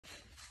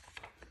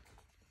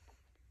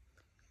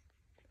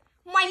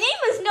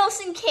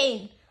Nelson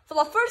Kane. For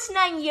the first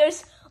 9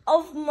 years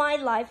of my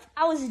life,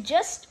 I was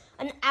just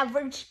an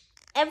average,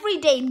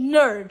 everyday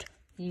nerd.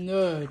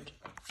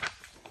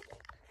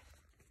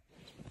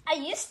 I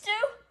used to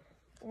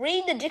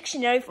read the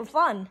dictionary for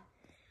fun.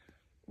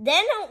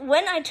 Then,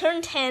 when I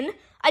turned 10,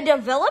 I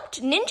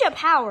developed ninja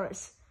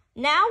powers.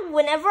 Now,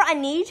 whenever I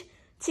need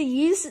to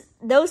use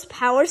those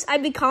powers, I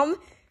become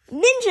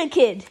Ninja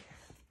Kid.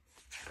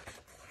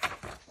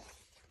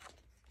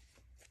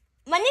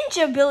 My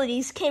ninja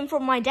abilities came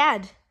from my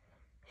dad,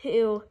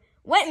 who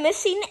went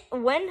missing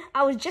when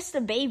I was just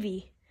a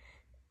baby.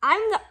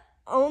 I'm the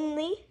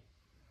only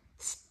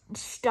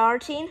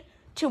starting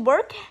to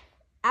work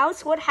out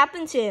what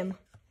happened to him.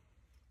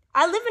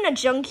 I live in a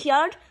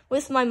junkyard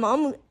with my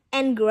mom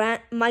and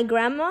my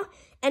grandma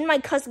and my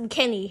cousin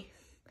Kenny.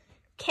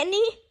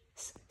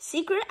 Kenny's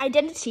secret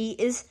identity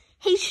is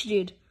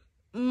H-Dude,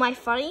 my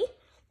funny,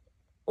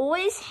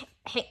 always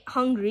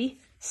hungry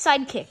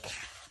sidekick.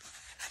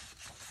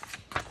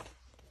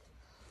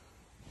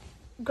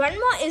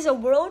 Grandma is a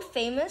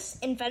world-famous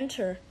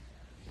inventor.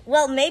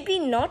 Well, maybe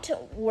not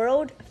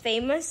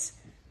world-famous,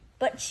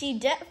 but she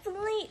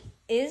definitely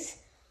is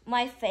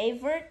my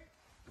favorite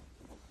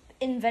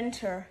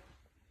inventor.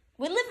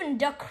 We live in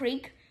Duck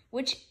Creek,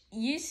 which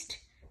used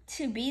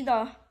to be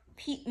the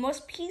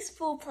most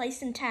peaceful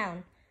place in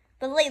town.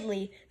 But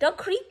lately, Duck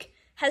Creek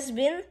has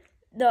been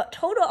the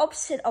total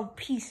opposite of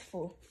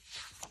peaceful.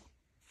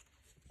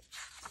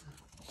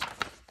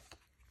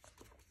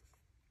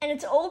 And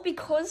it's all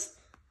because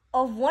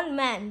of one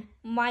man,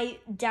 my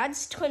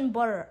dad's twin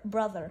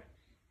brother,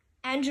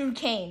 Andrew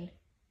Kane.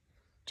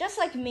 Just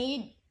like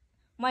me,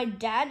 my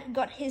dad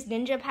got his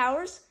ninja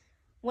powers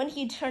when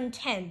he turned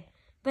 10,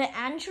 but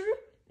Andrew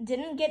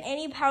didn't get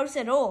any powers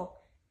at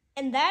all,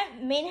 and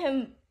that made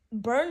him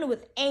burn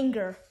with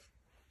anger.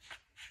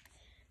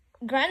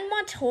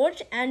 Grandma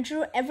told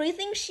Andrew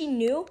everything she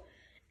knew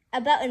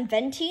about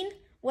inventing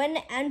when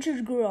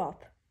Andrew grew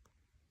up.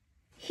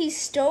 He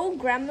stole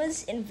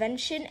Grandma's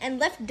invention and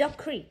left Duck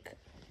Creek.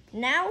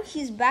 Now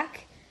he's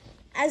back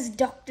as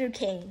Dr.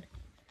 Kane,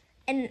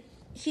 and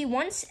he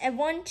wants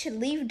everyone to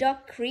leave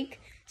Duck Creek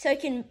so he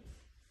can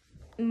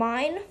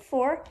mine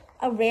for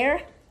a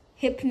rare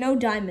Hypno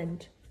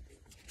Diamond.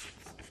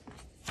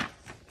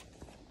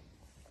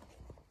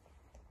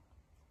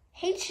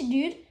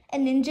 H-Dude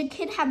and Ninja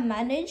Kid have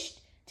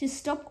managed to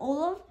stop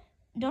all of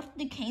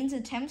Dr. Kane's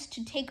attempts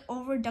to take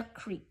over Duck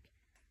Creek.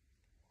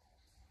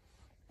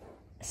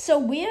 So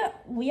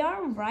we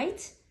are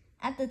right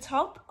at the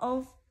top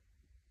of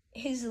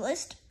his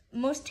list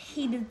most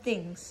hated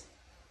things.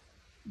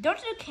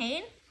 Dr.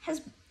 Kane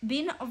has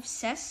been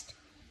obsessed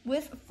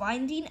with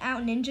finding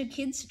out Ninja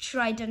Kid's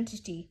true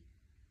identity.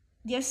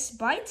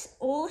 Despite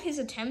all his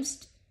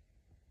attempts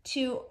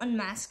to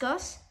unmask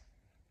us,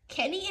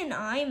 Kenny and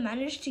I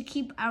managed to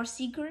keep our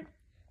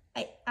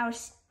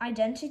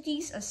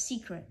identities a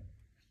secret.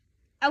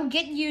 I'll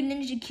get you,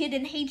 Ninja Kid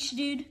and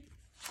H-Dude.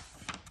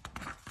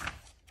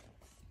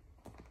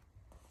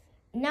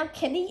 Now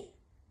Kenny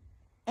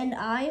and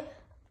I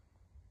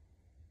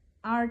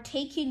are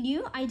taking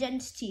new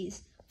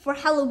identities for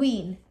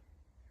Halloween,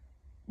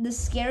 the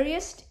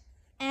scariest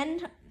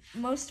and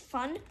most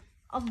fun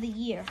of the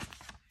year.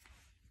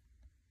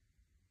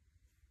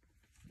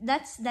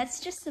 That's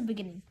just the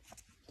beginning.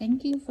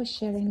 Thank you for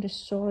sharing the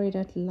story.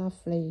 That's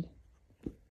lovely.